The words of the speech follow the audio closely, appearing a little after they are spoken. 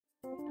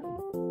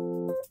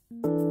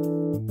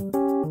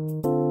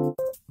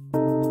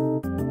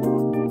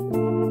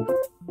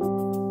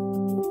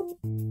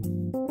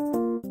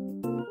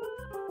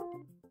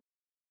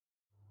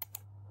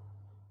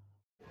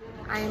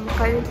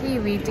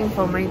waiting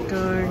for my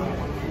turn.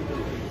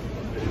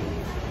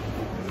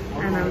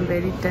 And I'm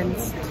very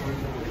tensed.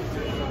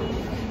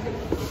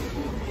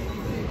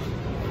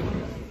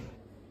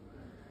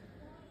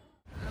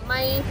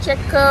 My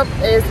checkup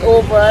is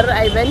over.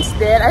 I went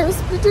there. I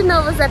was pretty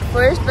nervous at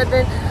first, but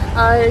then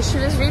she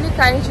was really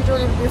kind. She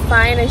told me it'll be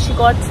fine, and she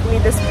got me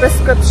this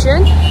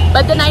prescription.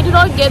 But then I did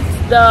not get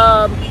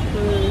the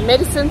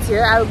medicines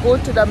here. I'll go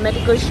to the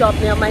medical shop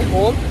near my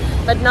home.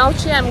 But now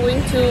I'm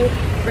going to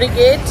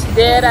Brigade.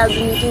 There I'll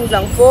be meeting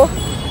Zangpo,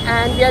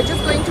 and we are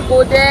just going to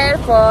go there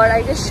for,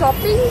 I guess,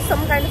 shopping,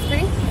 some kind of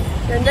thing.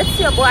 And let's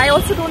see about. I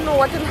also don't know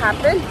what will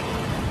happen.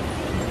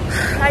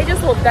 I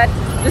just hope that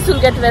this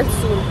will get well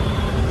soon.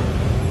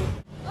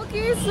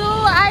 Okay, so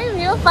I'm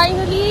here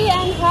finally,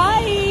 and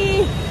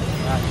hi!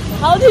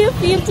 How do you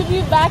feel to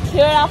be back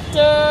here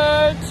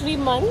after 3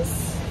 months?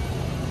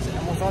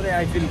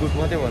 I feel good.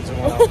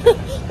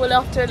 Well,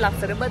 after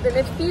laughter, but then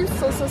it feels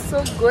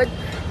so good.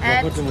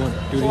 And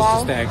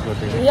wow.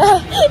 Yeah,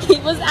 he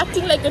was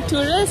acting like a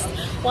tourist.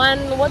 What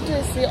do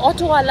I say?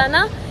 Auto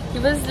Alana. He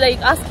was like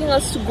asking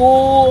us to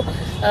go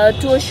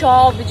to a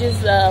shop which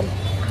is,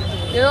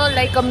 you know,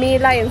 like a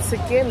mela in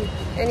Sikkim.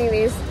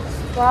 Anyways.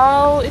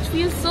 Wow, it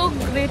feels so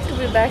great to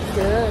be back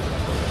here.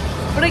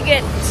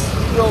 Brigade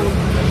Road.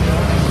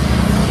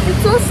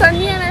 It's so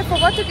sunny and I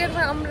forgot to get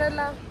my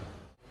umbrella.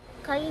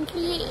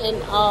 Currently in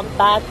a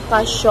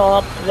bag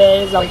shop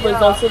where Zangpo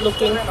is also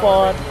looking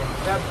for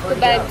the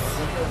bags.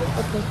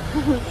 Okay.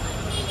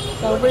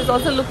 Zangpo is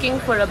also looking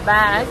for a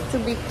bag to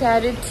be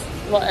carried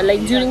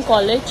like during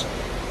college.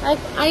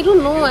 I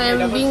don't know, I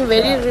am being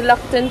very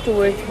reluctant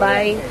towards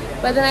buying.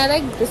 But then I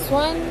like this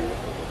one.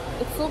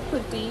 It's so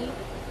pretty.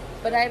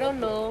 But I don't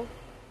know.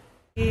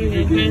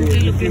 We're currently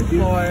looking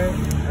for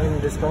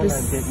this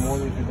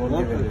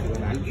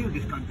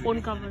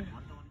phone cover.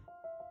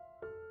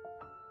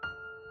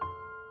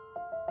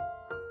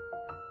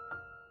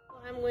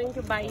 I'm going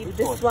to buy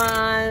this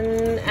one,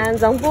 and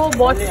Zangpo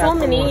bought so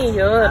many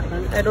here.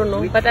 I don't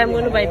know, but I'm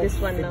going to buy this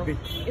one now.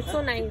 It's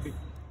so nice.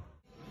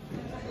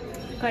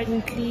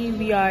 Currently,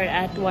 we are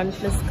at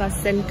OnePlus Ka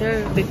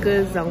Center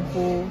because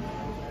Zangpo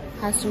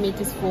has to make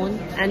his phone,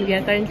 and we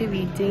are currently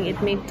waiting.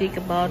 It may take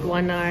about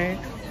 1 hour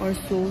or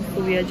so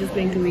we are just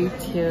going to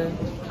wait here.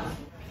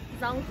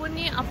 Zangpo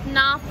ने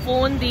अपना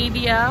phone दे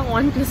दिया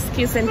OnePlus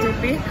के center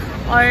पे,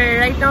 और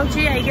right now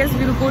I guess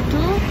we'll go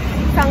to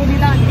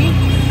Shangri-La.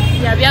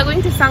 Yeah, we are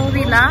going to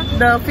Shangri-La,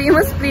 the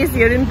famous place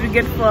here in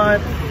Brigade for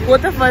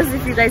both of us.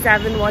 If you guys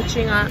have been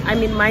watching, I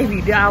mean my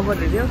video, our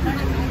video,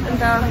 and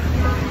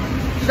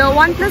the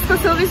OnePlus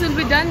service will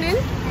be done in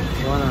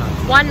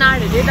 1 hour.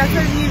 That's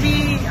why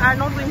we are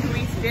not going to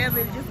reach there.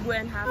 We'll just go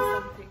and have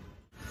something.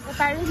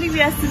 Apparently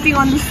we are sitting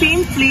on the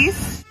same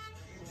place.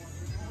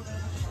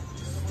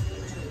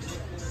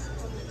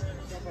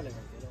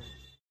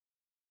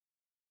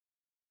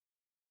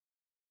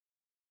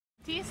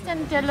 Taste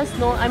and tell us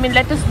no. I mean,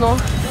 let us know.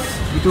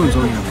 मिठो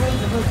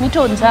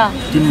हुन्छ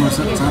 4 वर्ष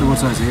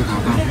भइसक्यो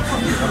खाएको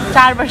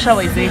 4 वर्ष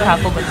भइसक्यो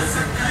खाएको भन्नु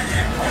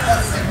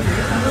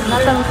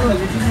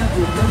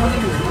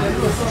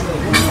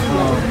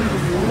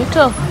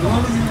मिठो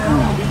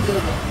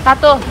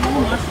तातो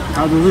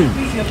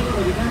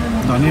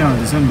धनिया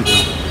हुन्छ नि भित्र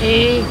ए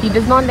he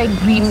does not like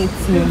green it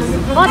seems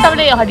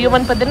तपाईले हरियो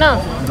मन पर्दैन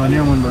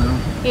धनिया मन पर्दैन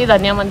ए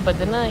धनिया मन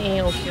पर्दैन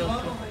ए okay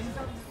okay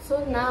So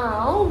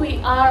now we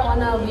are on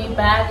our way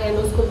back, and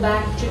usko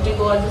back to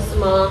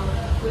gorgeousma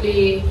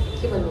he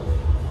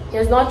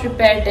has not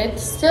repaired it.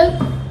 Still,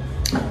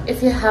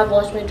 if you have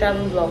watched my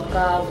travel vlog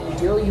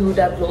video, you would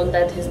have known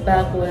that his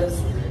back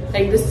was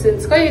like this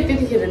since yeah,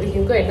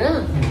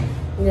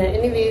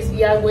 anyways,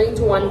 we are going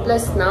to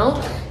OnePlus now,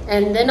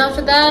 and then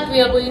after that we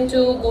are going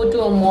to go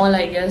to a mall,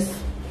 I guess.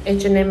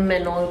 H&M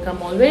and all.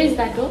 Come on, where is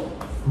that?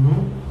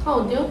 How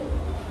do you?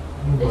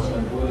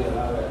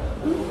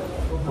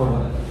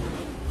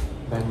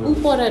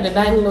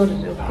 Bangalore.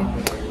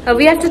 Okay.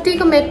 We have to take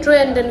a metro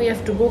and then we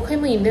have to go.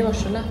 And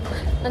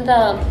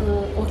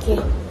okay,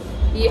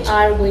 we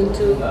are going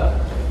to.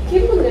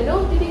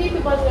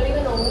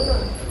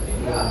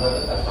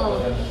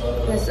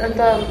 Yes, and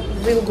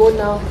we'll go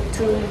now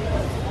to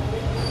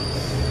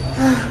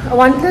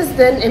OnePlus,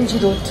 then MG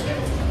Road.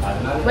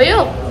 Vayo?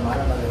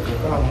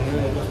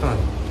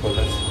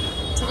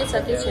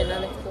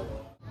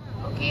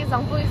 Okay,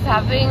 Zangpo is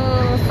having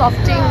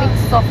softie,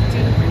 mixed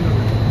softie.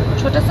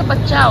 छोटा सा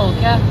बच्चा हो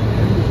क्या?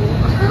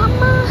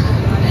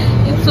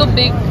 It's so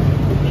big.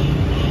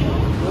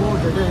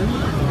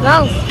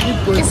 Wow,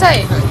 कैसा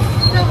है?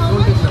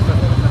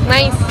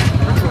 Nice.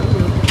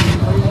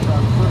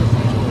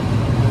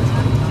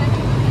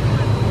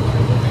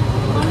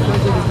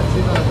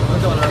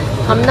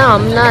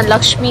 हमना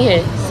लक्ष्मी है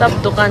सब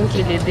दुकान के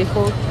लिए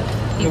देखो.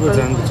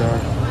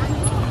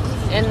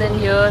 And then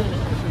here,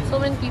 so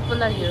many people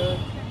are here.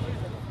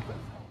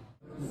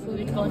 So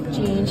it got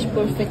changed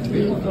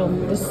perfectly from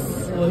this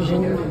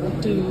version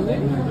to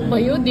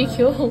Mayo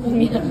dekho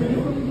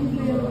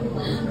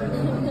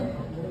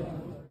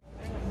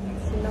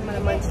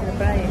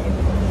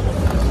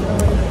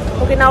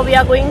Okay, now we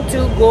are going to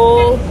go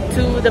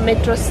to the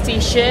metro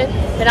station.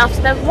 Then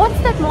after that, what's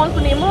that mall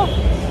name?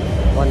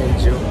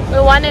 1MG.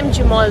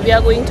 1MG mall. We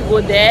are going to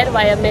go there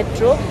via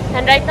metro.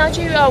 And right now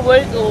we are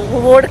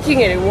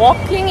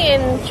walking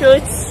in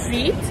Church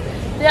Street.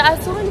 There are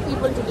so many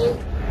people today.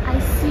 I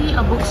see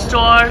a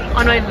bookstore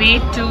on my way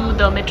to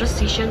the metro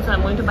station, so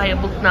I'm going to buy a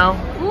book now.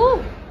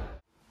 Woo!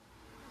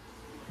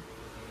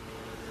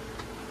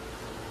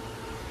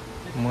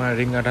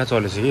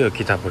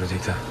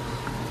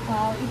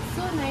 Wow, it's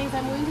so nice.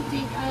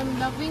 I'm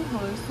loving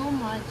her so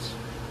much.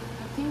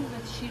 The things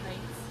that she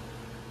writes.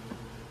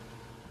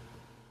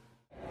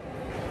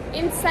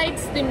 Inside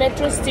the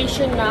metro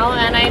station now,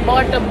 and I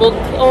bought a book.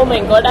 Oh my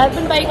god, I've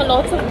been buying a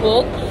lot of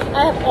books.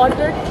 I have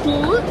ordered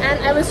 2 and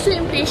I was too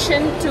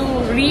impatient to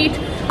read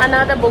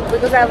another book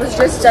because I was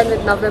just done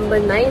with November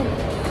 9.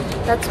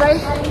 That's why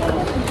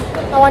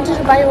I wanted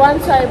to buy one,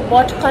 so I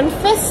bought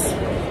Confess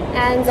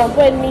and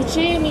Zangpo and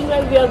Niche.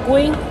 Meanwhile, we are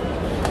going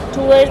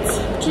towards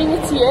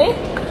Trinity, eh?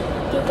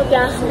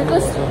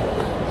 Because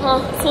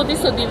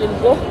Sodi will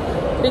go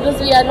because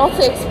we are not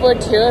so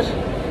expert here.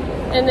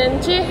 And then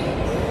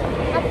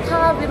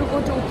we'll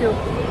go to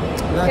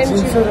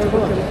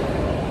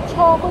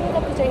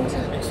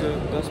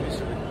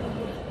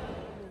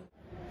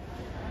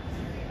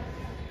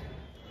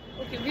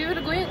okay, we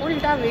were going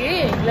ulta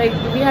way. Like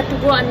we had to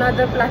go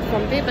another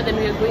platform way, but then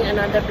we were going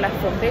another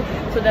platform way.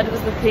 So that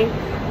was the thing.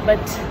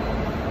 But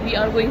we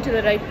are going to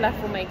the right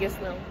platform, I guess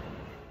now.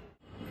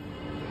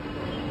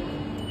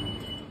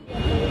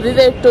 We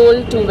were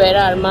told to wear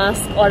our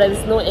mask or there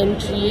is no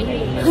entry.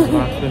 So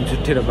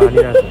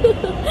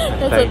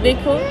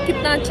देखो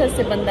कितना अच्छा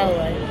से बंधा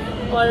हुआ है.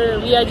 Or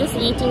we are just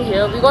waiting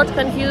here. We got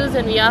confused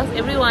and we asked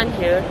everyone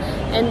here,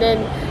 and then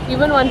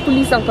even one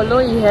police uncle,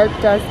 he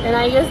helped us. And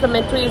I guess the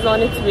metro is on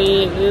its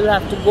way. We will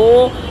have to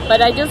go,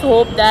 but I just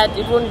hope that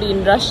it won't be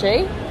in rush,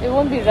 eh? It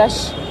won't be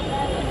rush.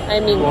 I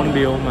mean, it won't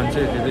be. So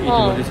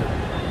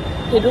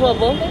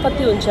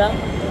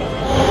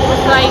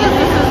I guess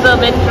this is the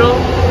metro.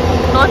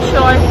 Not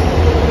sure.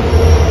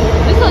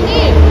 This one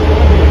is.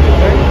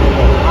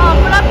 Oh,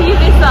 pura bhir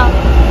aisa.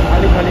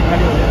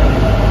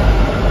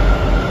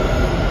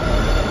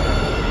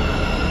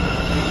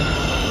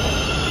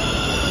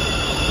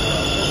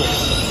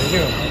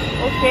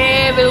 Okay,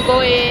 we'll go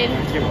in.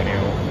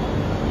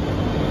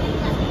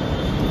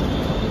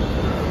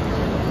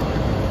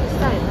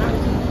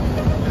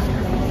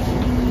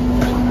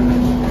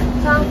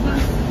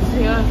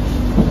 Here.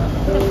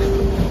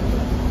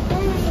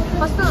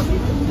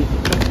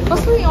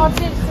 What's the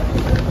audience?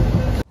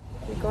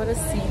 We got a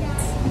seat.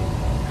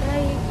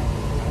 Hi.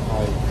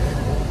 Hi.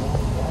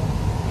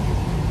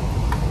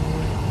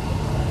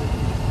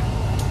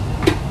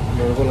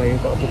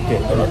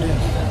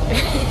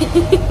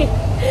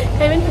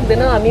 Kevin,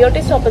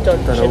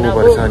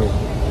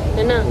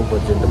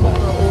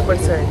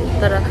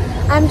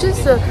 I'm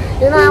just,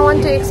 I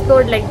want to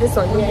explore like this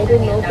only. I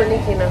don't know.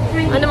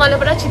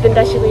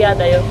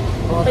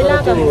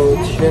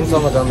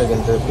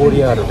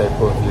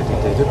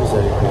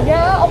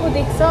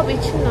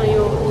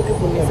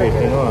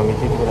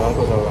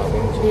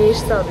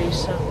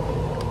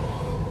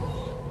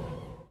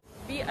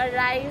 We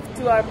arrived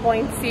to our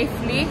point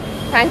safely.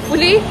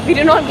 Thankfully, we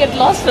did not get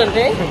lost on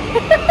it.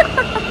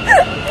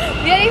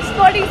 We are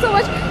exploring so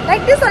much.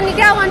 Like this only,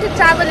 I want to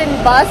travel in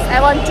bus.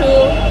 I want to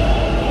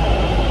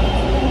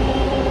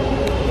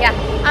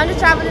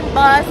travel in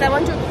bus. I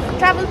want to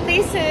travel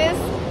places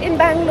in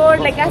Bangalore,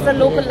 like as a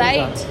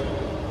localite.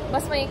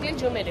 Bus mein ekle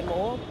jo mere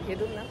mo,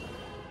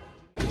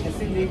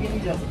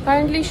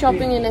 currently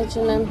shopping in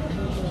H&M.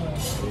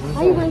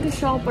 Are you going to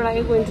shop or are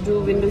you going to do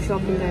window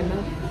shopping kind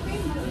of?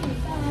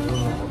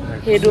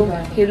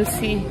 He'll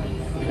see.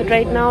 But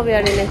right now we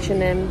are in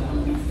H&M.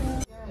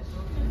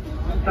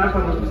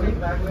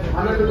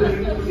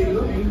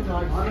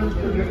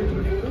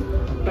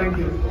 Thank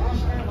you.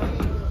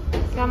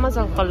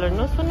 Amazon color,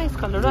 no? So nice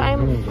color.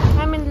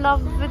 I'm in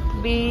love with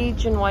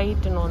beige and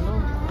white and all,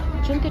 no?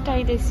 Shouldn't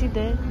I see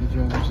there?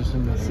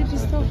 See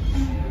this stuff?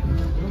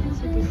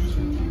 See this?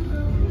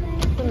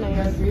 So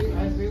nice.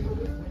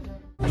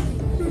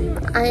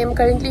 I am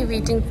currently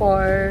waiting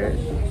for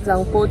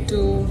Zangpo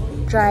to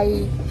try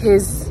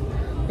his,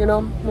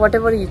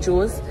 whatever he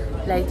chose.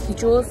 Like he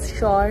chose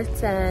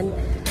shorts and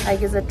I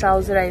guess a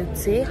trouser, I would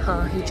say.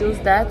 He chose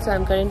that. So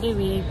I'm currently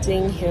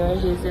waiting here.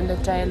 He's in the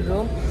trial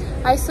room.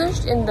 I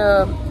searched in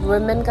the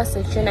women ka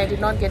section. I did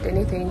not get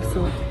anything.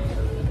 So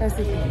that's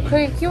it.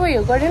 Hey, what are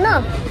you doing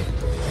now?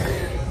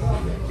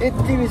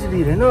 It's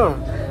very no.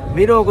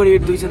 मेरो अगाडि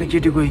दुई जना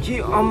केटी गयो कि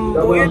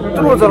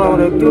यत्रो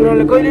जलाउने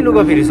तिनीहरुले कहिले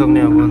लुगा फेरि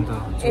सक्ने अब अन्त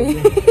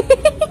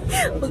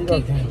ओके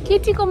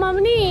केटीकोमा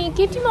पनि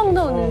केटी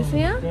माग्दा हुनु रहेछ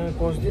यहाँ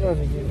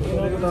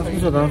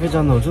आफै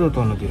जान्नु हुन्छ त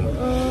तलतिर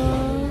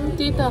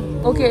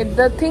okay,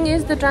 the thing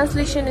is, the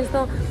translation is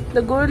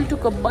the girl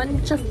took a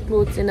bunch of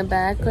clothes in a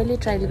bag. Kali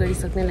try gari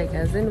sakne, like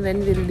as in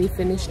when will we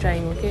finish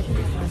trying? Okay,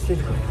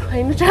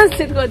 I know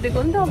translate karte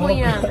kon tha bhai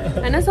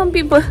yahan. I know some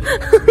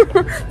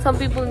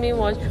people may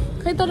watch.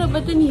 Khai tara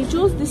but then he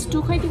chose this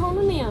too. Khai dikhau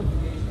na yahan.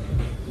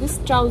 this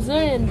trouser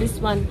and this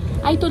one.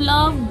 I to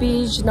love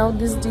beige now.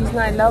 This days now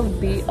I love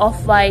beige,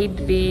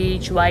 off-white,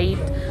 beige, white.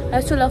 I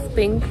used to love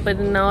pink, but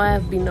now I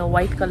have been a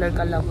white color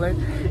ka lover.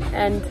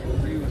 And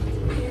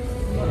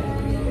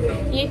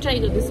yeah, try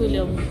to this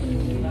will.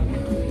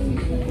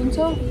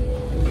 So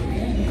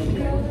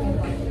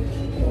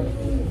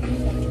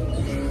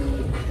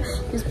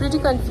he's pretty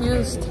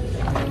confused,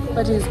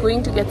 but he's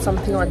going to get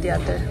something or the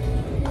other.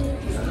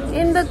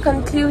 In the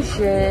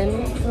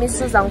conclusion,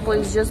 Mr. Zangpo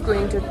is just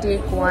going to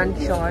take one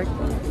shot,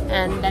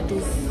 and that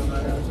is,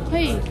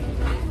 hey,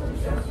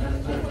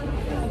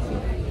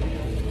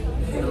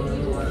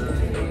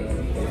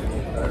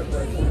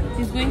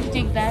 he's going to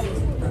take that,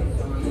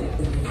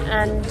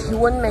 and he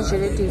won't measure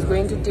it. He's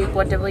going to take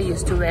whatever he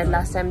used to wear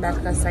last time, that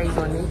size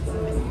only.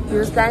 He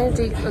was planning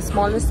to take a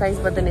smaller size,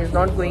 but then he's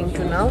not going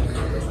to now.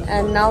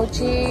 And now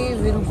Che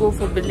will go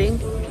for billing.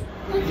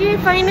 Okay,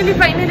 finally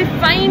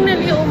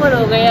over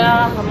हो गया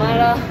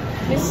हमारा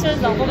Mr.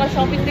 Zangpo का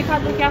shopping. दिखा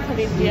तो क्या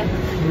खरीद लिया?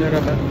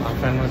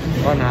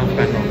 one half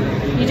pan.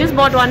 You just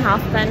bought one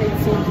half pan, it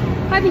seems.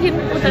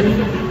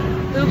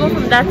 We'll go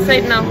from that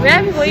side now. Where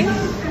are we going?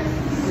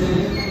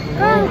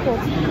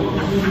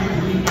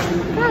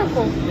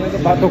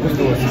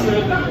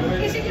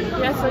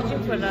 We are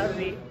searching for our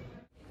way.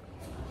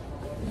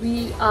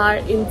 We are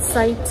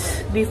inside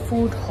the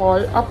food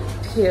hall up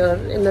here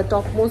in the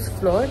topmost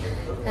floor,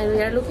 and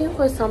we are looking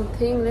for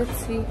something. Let's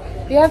see.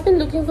 We have been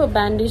looking for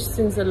bandage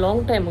since a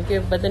long time, okay,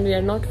 but then we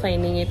are not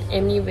finding it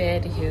anywhere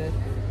here.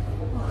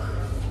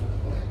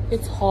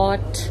 It's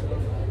hot,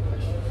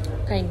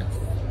 kind of.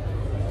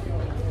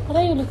 What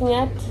are you looking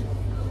at?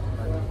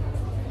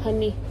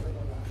 Honey.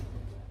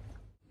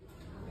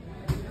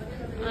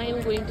 I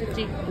am going to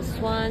take this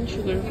one,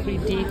 sugar-free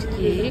date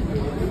cake.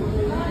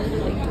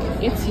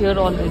 It's here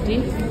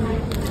already.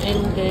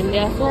 And then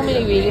there are so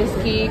many various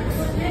cakes.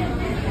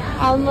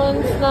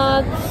 Almonds,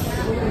 nuts.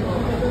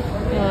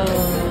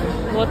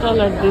 What all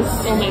are this?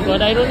 Oh my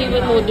god, I don't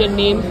even know their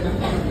name.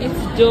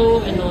 It's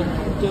dough and all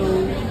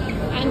dough.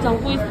 And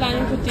Zangpo is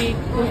planning to take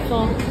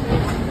croissant.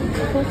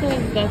 Croissant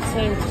is that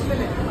side.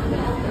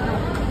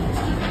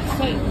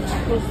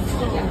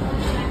 Croissant.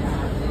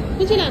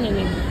 Which one?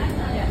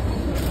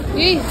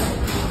 Yes.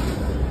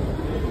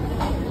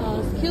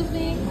 Excuse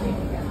me.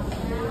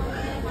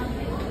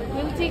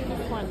 We'll take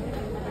this one.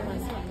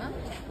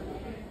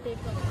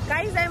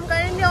 Guys, I'm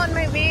currently on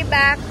my way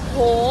back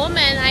home,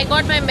 and I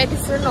got my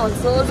medicine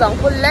also.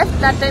 Zangpo left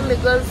that time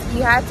because he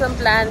had some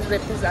plans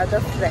with his other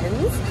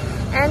friends.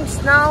 And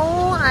now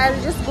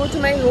I'll just go to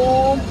my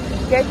room,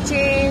 get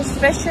changed,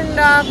 freshened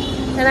up,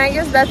 and I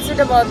guess that's it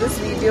about this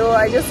video.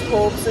 I just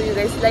hope so you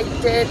guys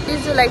liked it.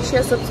 Please do like,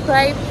 share,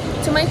 subscribe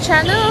to my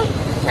channel,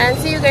 and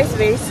see you guys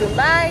very soon.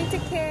 Bye.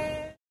 Take care.